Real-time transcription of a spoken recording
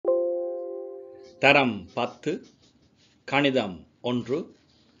தரம் 10 கணிதம் 1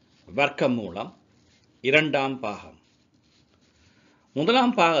 வர்க்கமூலம் இரண்டாம் பாகம்.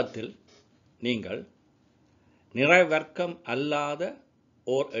 முதலாம் பாகத்தில் நீங்கள் நிறைவர்க்கம் அல்லாத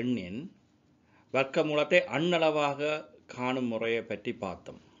ஓர் எண்ணின் வர்க்கமூலத்தை அண்ணளவாக காணும் முறையை பற்றி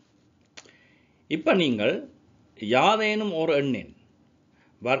பார்த்தோம். இப்போ நீங்கள் யாதேனும் ஓர் எண்ணின்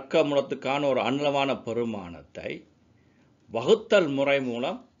வர்க்கமூலத்துக்கான ஒரு அண்ணளவான பெருமானத்தை வகுத்தல் முறை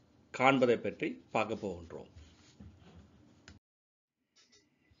மூலம் காண்பதை பற்றி பார்க்க போகின்றோம்.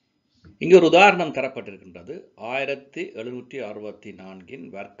 இங்கு ஒரு உதாரணம் தரப்பட்டிருக்கின்றது. 1764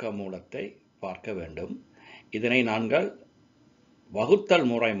 வர்க்கமூலத்தை பார்க்க வேண்டும். இதனை நாங்கள் வகுத்தல்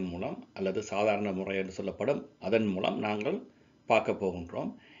முறை மூலம் அல்லது சாதாரண முறை என்று சொல்லப்படும் அதன் மூலம் நாங்கள் பார்க்க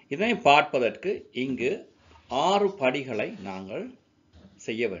போகின்றோம். இதனை பார்ப்பதற்கு இங்கு 6 படிகளை நாங்கள்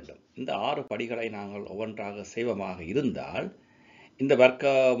செய்ய வேண்டும். இந்த 6 படிகளை நாங்கள் ஒவ்வொன்றாக செய்வமாக இருந்தால் இந்த வர்க்க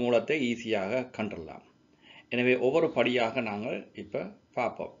மூலத்தை ஈஸியாக கண்டறலாம். எனவே ஒவ்வொரு படியாக நாங்கள் இப்போ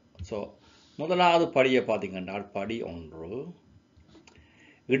பார்ப்போம். ஸோ முதலாவது படியை பார்த்தீங்கன்னா படி 1,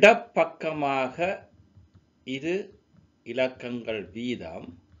 இடப்பக்கமாக இரு இலக்கங்கள் வீதம்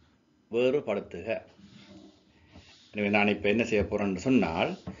வேறுபடுத்துக. எனவே நான் இப்போ என்ன செய்ய போறேன்னு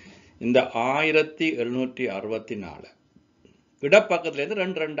சொன்னால், இந்த 1764 இடப்பக்கத்திலேருந்து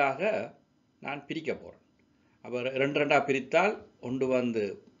 2 2ஆக நான் பிரிக்க போறேன். அப்போ 2 2ஆக பிரித்தால் ஒன்று வந்து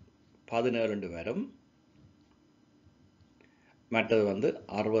 17 வரும், மற்றது வந்து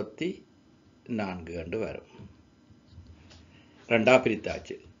 64 வரும். 2ஆக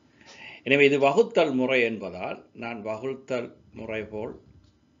பிரித்தாச்சு. எனவே இது வகுத்தல் முறை என்பதால் நான் வகுத்தல் முறை போல்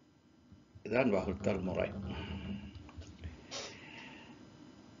இதுதான் வகுத்தல் முறை.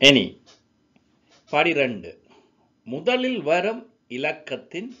 இனி படி 2, முதலில் வரும்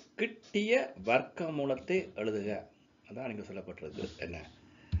இலக்கத்தின் கிட்டிய வர்க்கமூலத்தை எழுதுக. அதான் இங்கே சொல்லப்பட்டிருக்கு. என்ன,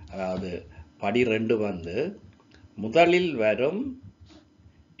 அதாவது படி 2 வந்து முதலில் வரும்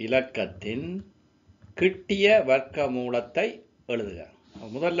இலக்கத்தின் கிட்டிய வர்க்கமூலத்தை எழுதுக.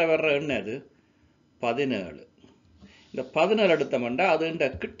 முதல்ல வர்ற எண் அது 17. இந்த 17 எடுத்தோம்னா அது இந்த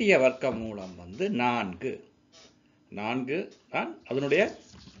கிட்டிய வர்க்கமூலம் வந்து 4 தான் அதனுடைய.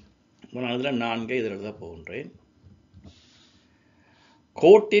 அதில் 4 இதில் எழுத போகின்றேன்.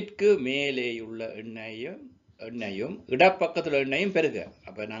 கோட்டிற்கு மேலேயுள்ள எண்ணையும் இடப்பக்கத்தில் எண்ணையும் பெருக.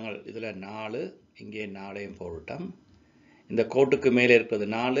 அப்போ நாங்கள் இதில் 4, இங்கே 4 போட்டோம். இந்த கோட்டுக்கு மேலே இருக்கிறது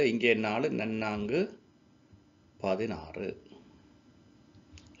 4, இங்கே 4, 4 16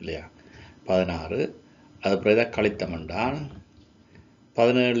 இல்லையா? 16. அது பிறகு கழித்தம் என்றால்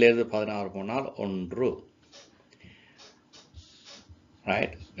 17லேருந்து 16 போனால் 1.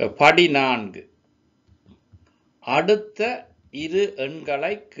 ரைட். படி 4, அடுத்த இரு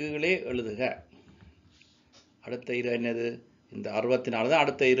எண்களை கீழே எழுதுக. அடுத்த இரு என்னது? இந்த 64 தான்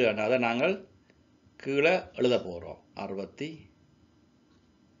அடுத்த இரு எண். அதை நாங்கள் கீழே எழுத போகிறோம்.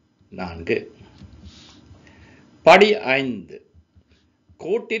 64. படி 5,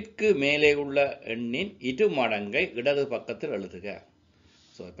 கோட்டிற்கு மேலே உள்ள எண்ணின் இரு மடங்கை இடது பக்கத்தில் எழுதுக.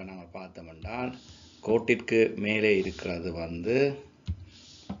 ஸோ இப்போ நாங்கள் பார்த்தோம்னால் கோட்டிற்கு மேலே இருக்கிறது வந்து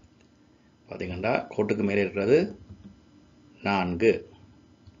பார்த்தீங்கன்னா கோட்டுக்கு மேலே இருக்கிறது 4.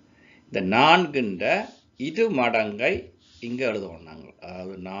 இந்த 4ன்ற இரு மடங்கை இங்கே எழுதுவோம் நாங்கள்.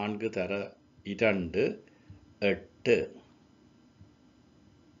 அதாவது 4 தர 2 8.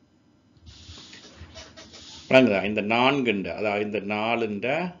 இந்த 4ன்ற அதாவது இந்த 4ன்ற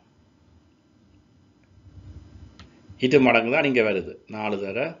இரு மடங்கு தான் இங்கே வருது. 4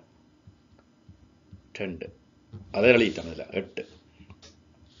 தர 2 அதை எழுதிட்டோம். இதில் 8.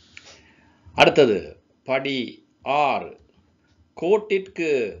 அடுத்தது படி 6, கோட்டிற்கு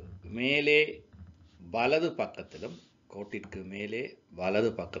மேலே வலது பக்கத்திலும்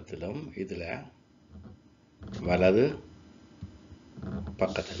இதில் வலது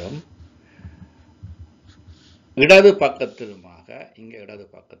பக்கத்திலும் இடது பக்கத்திலுமாக இங்கே இடது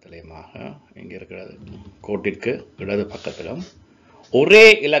பக்கத்திலுமாக இங்கே இருக்கிறது கோட்டிற்கு இடது பக்கத்திலும் ஒரே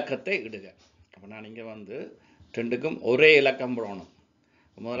இலக்கத்தை இடுக. அப்போ நான் இங்கே வந்து 2க்கும் ஒரே இலக்கம் போடணும்.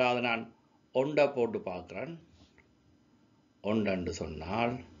 முதலாவது நான் 1 போட்டு பார்க்குறேன். 1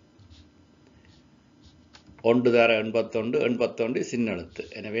 சொன்னால் 1 தர 81 சின்ன எழுத்து.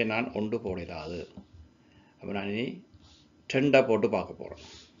 எனவே நான் 1 போடாது. அப்போ நான் இனி 2 போட்டு பார்க்க போகிறேன்.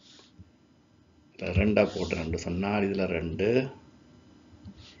 2 போட்டு 2 சொன்னால் இதில் 2,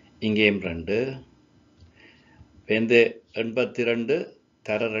 இங்கேயும் 2. வந்து 82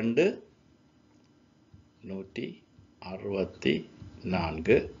 தர 2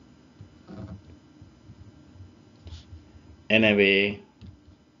 164. எனவே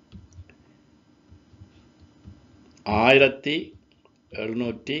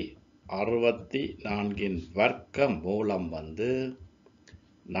 1764 64 வர்க்க மூலம் வந்து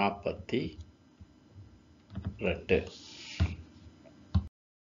 42.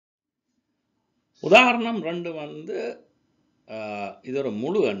 உதாரணம் 2 வந்து இது ஒரு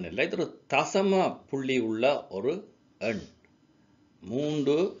முழு எண் இல்லை, இது ஒரு தசம புள்ளி உள்ள ஒரு எண்.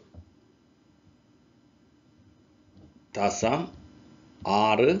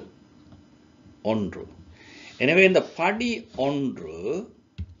 3.61. எனவே இந்த படி 1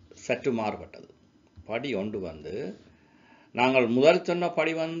 சற்று மாறுபட்டது. படி 1 வந்து நாங்கள் முதல் சொன்ன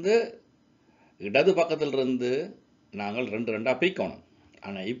படி வந்து இடது பக்கத்திலிருந்து நாங்கள் 2 பிரிக்கணும்.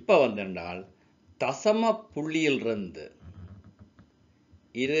 ஆனால் இப்போ வந்து என்றால் தசம புள்ளியிலிருந்து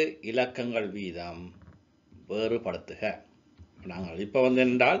இரு இலக்கங்கள் வீதம் வேறுபடுத்துக. நாங்கள் இப்போ வந்து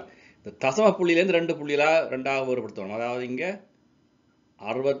என்றால் இந்த தசம புள்ளியிலேருந்து 2 புள்ளிகளாக வேறுபடுத்தணும். அதாவது இங்கே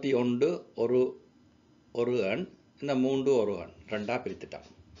 61 ஒரு எண், இந்த 3 ஒரு எண், 2 பிரித்துட்டோம்.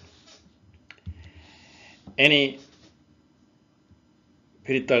 இனி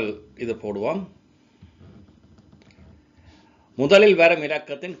பிரித்தல் இது போடுவோம். முதலில் வரும்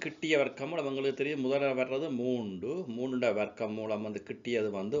இலக்கத்தின் கிட்டிய வர்க்க மூலம் உங்களுக்கு தெரியும். முதலில் வர்றது 3 வர்க்க மூலம் வந்து கிட்டியது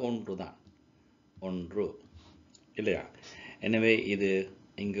வந்து 1 தான். 1 இல்லையா? எனவே இது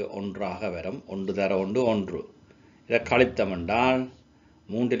இங்கு 1ஆக வரும். 1 தர 1 1. இதை கழித்தம் என்றால்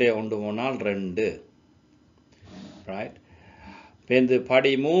 3 1 போனால் 2. ரைட். இப்போ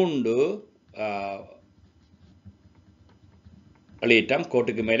படி 3 எழுதிட்டோம்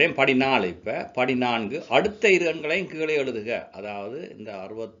கோட்டுக்கு மேலே. படி 4. இப்போ படி 4 அடுத்த இரு எண்களையும் கீழே எழுதுக. அதாவது இந்த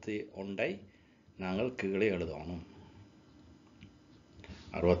 61 நாங்கள் கீழே எழுதணும்.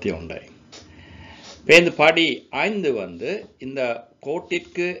 61. இப்போ இந்த படி 5 வந்து இந்த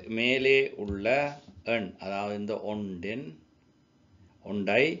கோட்டிற்கு மேலே உள்ள எண், அதாவது இந்த 1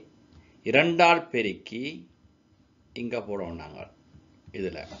 ஐ 2ஆல் பெருக்கி இங்கே போடுவோம் நாங்கள்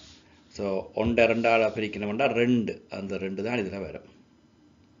இதில். ஸோ 1 2ஆல் பிரிக்கணும்னா 2, அந்த 2 தான் இதில் வரும்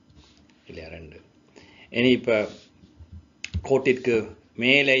இல்லையா? 2. இனி இப்போ கோட்டிற்கு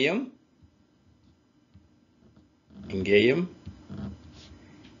மேலேயும்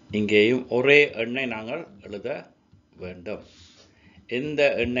இங்கேயும் ஒரே எண்ணை நாங்கள் எழுத வேண்டும். எந்த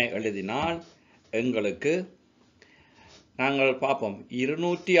எண்ணை எழுதினால் எங்களுக்கு நாங்கள் பார்ப்போம்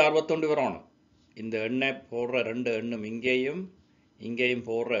 261 வரணும். இந்த எண்ணை போடுற 2 எண்ணும் இங்கேயும்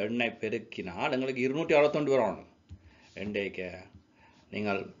போடுற எண்ணை பெருக்கினால் எங்களுக்கு 261 வரணும். ரெண்டேக்க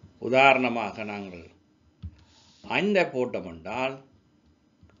நீங்கள் உதாரணமாக நாங்கள் 5 போட்டோம் என்றால்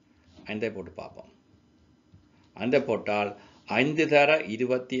 5 போட்டு பார்ப்போம். 5 போட்டால் 5 தர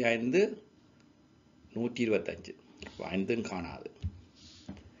 25 125. 5 காணாது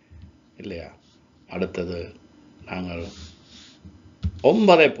இல்லையா? அடுத்தது நாங்கள்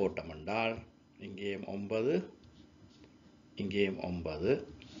 9 போட்டோம் என்றால் இங்கேயும் 9 இங்கேயும் 9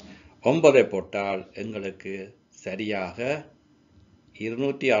 போட்டால் எங்களுக்கு சரியாக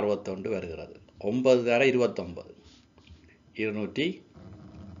 261 வருகிறது. 9 தர 29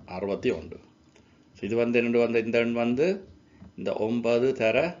 261. இது வந்து இந்த எண் வந்து இந்த 9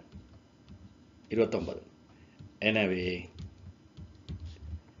 தர 29. எனவே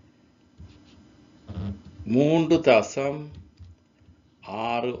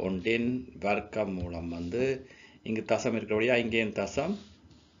 3.61 வர்க்க மூலம் வந்து இங்கு தசம் இருக்கிறபடியா இங்கேயும் தசம்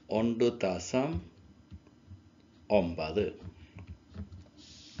 1.9.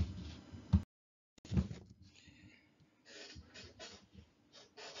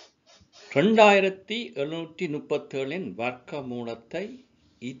 ரெண்டாயிரத்தி 737 வர்க்க மூலத்தை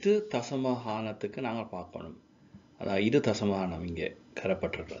இது தசமகானத்துக்கு நாங்கள் பார்க்கணும். அதாவது இது தசமகானம் இங்கே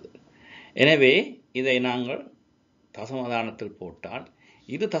கரப்பட்டுள்ளது. எனவே இதை நாங்கள் தசமதானத்தில் போட்டால்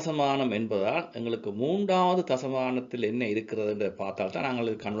இது தசமானம் என்பதால் எங்களுக்கு 3வது தசமானத்தில் என்ன இருக்கிறது என்று பார்த்தால் தான்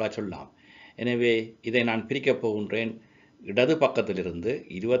நாங்கள் கண்வா சொல்லலாம். எனவே இதை நான் பிரிக்கப் போகின்றேன். இடது பக்கத்திலிருந்து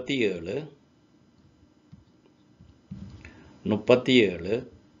 27 37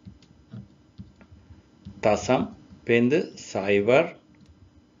 தசம் பேந்து 0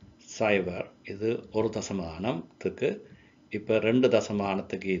 இது ஒரு தசமானத்துக்கு. இப்போ 2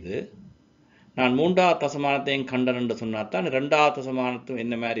 தசமானத்துக்கு இது. நான் 3வது தசமானத்தையும் கண்டன் என்று சொன்னால் தான் 2வது தசமானத்தும்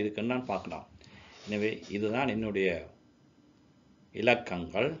என்ன மாதிரி இருக்குன்னு நான் பார்க்கலாம். எனவே இதுதான் என்னுடைய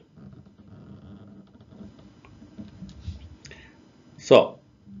இலக்கங்கள். ஸோ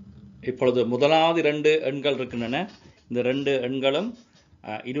இப்பொழுது முதலாவது 2 எண்கள் இருக்கின்றன. இந்த 2 எண்களும்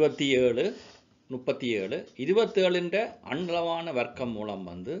 27 37. 27 அண்டளவான வர்க்கம் மூலம்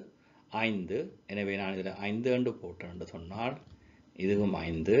வந்து 5. எனவே நான் இதில் 5 என்று போட்டேன் என்று சொன்னால் இதுவும்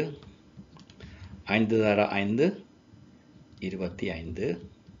 5 தர 5 25.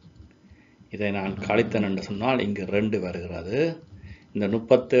 இதை நான் கழித்தேன் என்று சொன்னால் இங்கு 2 வருகிறது. இந்த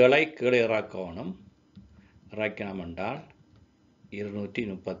 37 கீழே இறக்கணும். இறக்கணும் என்றால்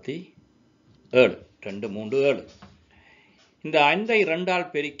 237 2 3 7. இந்த 5ஐ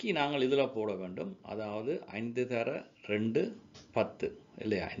 2ஆல் பெருக்கி நாங்கள் இதில் போட வேண்டும். அதாவது 5 தர 2 10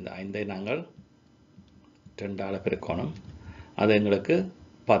 இல்லையா? இந்த 5ஐ நாங்கள் 2ஆல் பெருக்கணும். அது எங்களுக்கு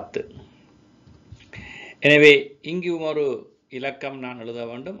 10. எனவே இங்கு ஒரு இலக்கம் நான் எழுத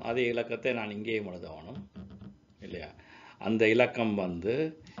வேண்டும். அதே இலக்கத்தை நான் இங்கேயும் எழுத வேணும் இல்லையா? அந்த இலக்கம் வந்து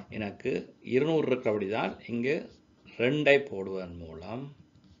எனக்கு 200 இருக்கிறபடிதான் இங்கு 2ஐ போடுவதன் மூலம்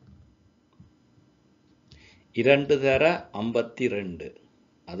 2 தர 52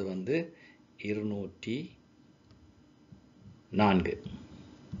 அது வந்து 204.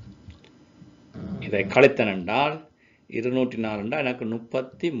 இதை கழித்தன் என்றால் 204 என்றால் எனக்கு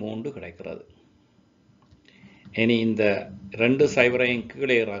 33 கிடைக்கிறது. இனி இந்த 2 சைவரையும்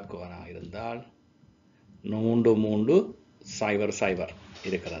கீழே இறக்குவனாக இருந்தால் 3300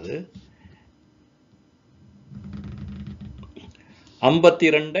 இருக்கிறது.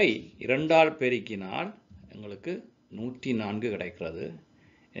 52ஐ 2ஆல் பெருக்கினால் எங்களுக்கு 104 கிடைக்கிறது.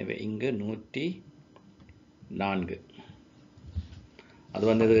 எனவே இங்கு 104. அது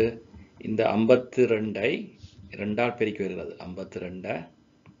வந்து இந்த 52ஐ 2ஆல் பெருக்கி வருகிறது. 52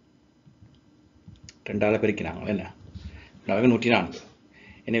 2ஆல் பெருக்கினாங்க என்ன? 104.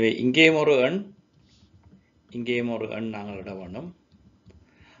 எனவே இங்கேயும் ஒரு எண், இங்கேயும் ஒரு எண் நாங்கள் இட வேண்டும்.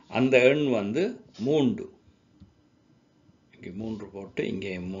 அந்த எண் வந்து 3. இங்கே 3 போட்டு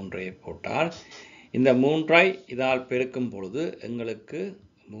இங்கே 3ஐ போட்டால் இந்த 3ஐ இதால் பெருக்கும் பொழுது எங்களுக்கு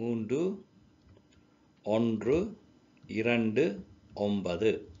 3 1 2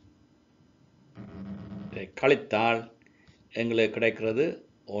 9. இதை கழித்தால் எங்களுக்கு கிடைக்கிறது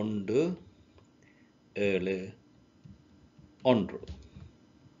 1 7 1.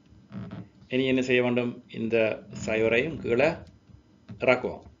 இனி என்ன செய்ய வேண்டும்? இந்த சைவரையும் கீழே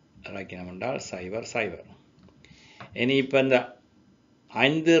இறக்குவோம். இறக்கினோம் என்றால் 0. இனி இப்போ இந்த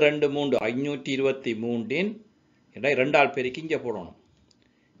 5 2 3 523 இடை 2ஆல் பெருக்கி இங்கே போடணும்.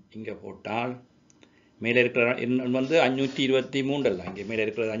 இங்கே போட்டால் மேலே இருக்கிற வந்து 523 அல்ல, இங்கே மேலே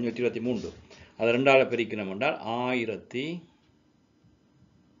இருக்கிறது 523. அது 2ஆல் பெருக்கணும் என்றால்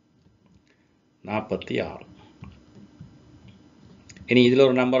 1046. இனி இதில்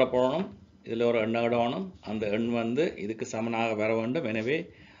ஒரு நம்பரை போடணும், இதில் ஒரு எண்ணை இடணும். அந்த எண் வந்து இதுக்கு சமனாக வர வேண்டும். எனவே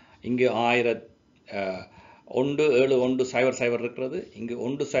இங்கு 1 7 1 0 இருக்கிறது. இங்கு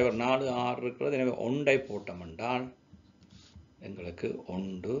 1 0 4 6 இருக்கிறது. எனவே 1ஐ போட்டோம் என்றால் எங்களுக்கு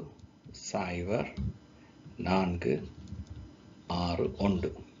 1 0 4 6 1.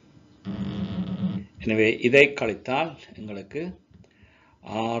 எனவே இதை கழித்தால் எங்களுக்கு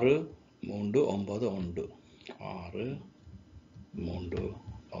 6 3 9 1 6 3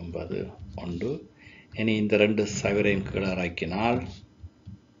 9 1. இனி இந்த 2 சைவரையும் கீழே இறக்கினால்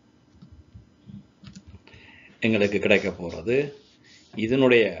எங்களுக்கு கிடைக்க போகிறது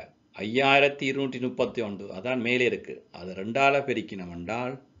இதனுடைய 5231. அதான் மேலே இருக்கு. அது 2ஆல் பெருக்கினோம்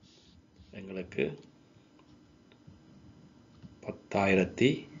என்றால் எங்களுக்கு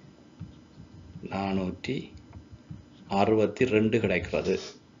 10,462 கிடைக்கிறது.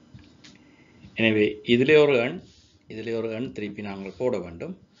 எனவே இதிலே ஒரு எண், இதிலே ஒரு எண் திருப்பி நாங்கள் போட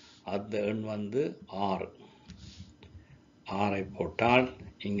வேண்டும். அந்த எண் வந்து 6. 6ஐ போட்டால்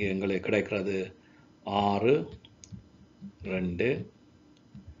இங்கு எங்களுக்கு கிடைக்கிறது 6 2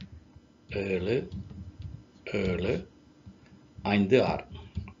 7 7 5 6.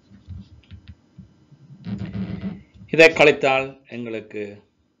 இதை கழித்தால் எங்களுக்கு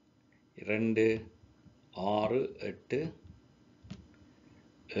 2 6 8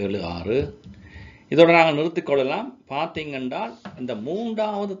 7 6. இதோட நாங்கள் நிறுத்திக் கொள்ளலாம். பார்த்தீங்கன்றால் இந்த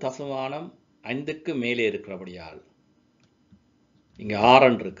 3வது தசமானம் 5க்கு மேலே இருக்கிறபடியால் இங்கே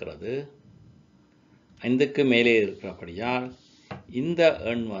 6 இருக்கிறது. 5க்கு மேலே இருக்கிறபடியால் இந்த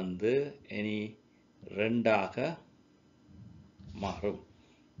எண் வந்து இனி 2ஆக மாறும்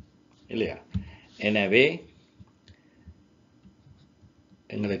இல்லையா? எனவே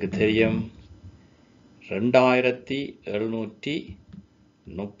எங்களுக்கு தெரியும்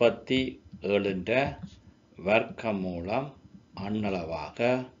 2737 வர்க்கமூலம் அண்ணளவாக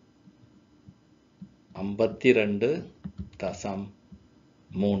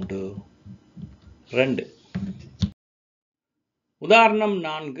 52.32. உதாரணம்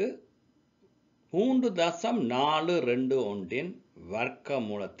 4. 3.421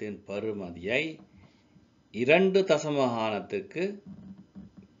 வர்க்கமூலத்தின் பெறுமதியை 2 தசமகானத்துக்கு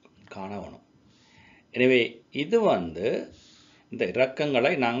காணணும். எனவே இது வந்து இந்த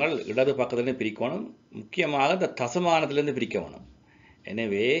இலக்கங்களை நாங்கள் இடது பக்கத்திலிருந்து பிரிக்கணும். முக்கியமாக இந்த தசமானத்திலிருந்து பிரிக்க வேணும்.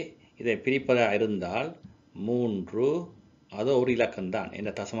 எனவே இதை பிரிப்பதாக இருந்தால் 3 அது ஒரு இலக்கம் தான்.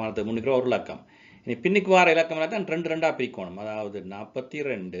 இந்த தசமானத்துக்கு முன்னுக்கிற ஒரு இலக்கம். இனி பின்னுக்கு வர இலக்கம் தான் 2 2 பிரிக்கணும். அதாவது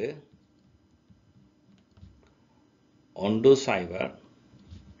 42 1 0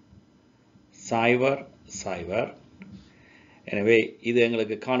 0 0. எனவே இது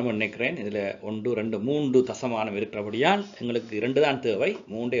எங்களுக்கு காணும்னு நினைக்கிறேன். இதில் 1 2 3 தசமானம் இருக்கிறபடியால் எங்களுக்கு 2 தான் தேவை.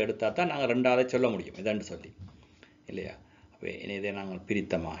 3 எடுத்தால் தான் நாங்கள் 2ஆவது சொல்ல முடியும் இதான்னு சொல்லி இல்லையா? அப்போ இதை நாங்கள்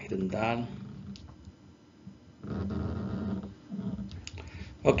பிரித்தமாக இருந்தால்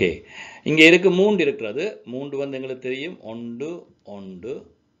ஓகே. இங்கே இருக்கு 3 இருக்கிறது. 3 வந்து எங்களுக்கு தெரியும் 1 1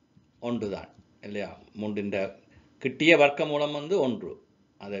 1 தான் இல்லையா? 3 இந்த கிட்டிய வர்க்க மூலம் வந்து 1.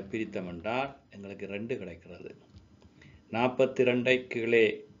 அதை பிரித்தம் என்றால் எங்களுக்கு 2 கிடைக்கிறது. 42 கீழே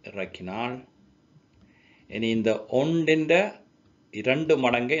இறக்கினால் இனி இந்த 1 2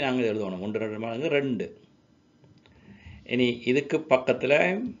 மடங்கை நாங்கள் எழுதணும். 1 2 மடங்கு 2. இனி இதுக்கு பக்கத்தில்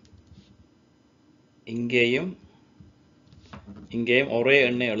இங்கேயும் ஒரே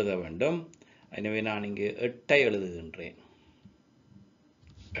எண்ணை எழுத வேண்டும். எனவே நான் இங்கு 8 எழுதுகின்றேன்.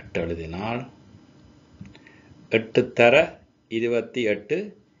 8 எழுதினால் 8 தர 28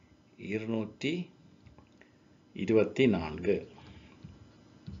 224.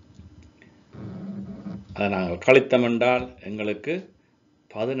 அதை நாங்கள் கழித்தம் என்றால் எங்களுக்கு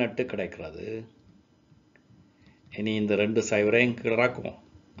 18 கிடைக்கிறது. இனி இந்த 2 சைவரையும் கிளறாக்குவோம்.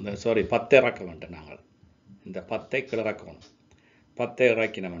 அந்த 10 இறக்க வேண்டும். நாங்கள் இந்த 10 கிளறாக்கணும். 10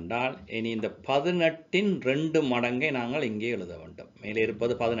 இறக்கினோம் என்றால் இனி இந்த 18 2 மடங்கை நாங்கள் இங்கே எழுத வேண்டும். மேலே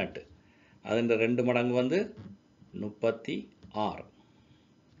இருப்பது 18. அதன் 2 மடங்கு வந்து 36.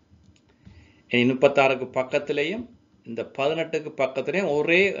 இனி 36க்கு பக்கத்திலேயும் இந்த 18க்கு பக்கத்திலேயும்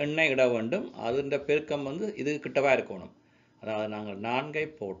ஒரே எண்ணை இட வேண்டும். அதன் பெருக்கம் வந்து இது கிட்டவா இருக்கணும். அதாவது நாங்கள் 4ஐ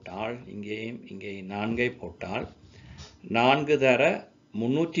போட்டால் இங்கேயும் 4ஐ போட்டால் 4 தர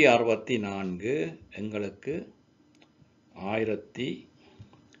 364 எங்களுக்கு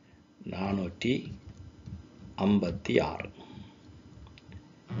 1456.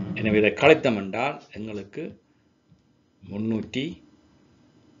 எனவே இதை கழித்தம் என்றால் எங்களுக்கு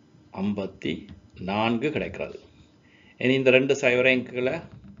 354 கிடைக்கிறது. இனி இந்த 2 சைவரையும் கீழே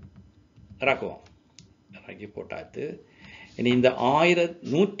இறக்குவோம். இறக்கி போட்டாச்சு. இனி இந்த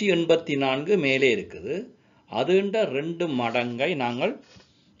 1184 மேலே இருக்குது. அதுண்ட 2 மடங்கை நாங்கள்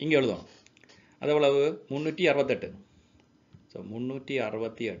இங்கே எழுதணும். அது எவ்வளவு? 368. ஸோ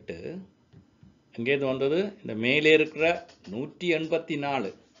 368 எங்கேருந்து வந்தது? இந்த மேலே இருக்கிற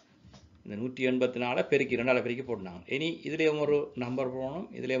 184. இந்த 184 பெருக்கி 2ஆல் பெருக்கி போட்டாங்க. இனி இதுலேயும் ஒரு நம்பர் போடணும்,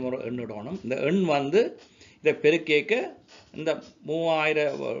 இதுலேயும் ஒரு எண் இடணும். இந்த எண் வந்து இதை பெருக்கேக்க இந்த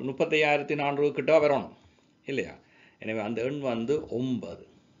 35,400 கிட்ட வரணும் இல்லையா? எனவே அந்த எண் வந்து 9.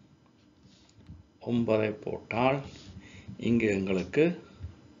 9ஐ போட்டால் இங்கே எங்களுக்கு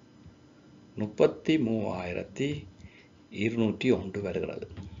 33,201 வருகிறது.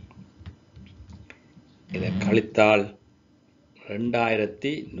 இதை கழித்தால்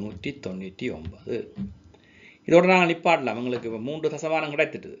 2199. இதோட நாங்கள் நிப்பாட்டலாம். எங்களுக்கு 3 தசமானம்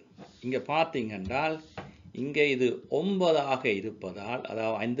கிடைத்துட்டு. இங்கே பார்த்தீங்க என்றால் இங்கே இது 9ஆக இருப்பதால்,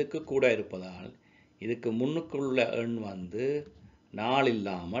 அதாவது 5க்கு கூட இருப்பதால் இதுக்கு முன்னுக்குள்ள எண் வந்து 4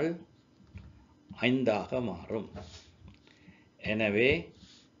 இல்லாமல் 5ஆக மாறும். எனவே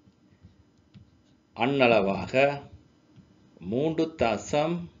அண்ணளவாக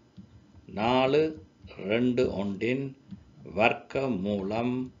 3.421 வர்க்க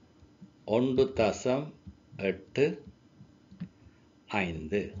மூலம் 1.85.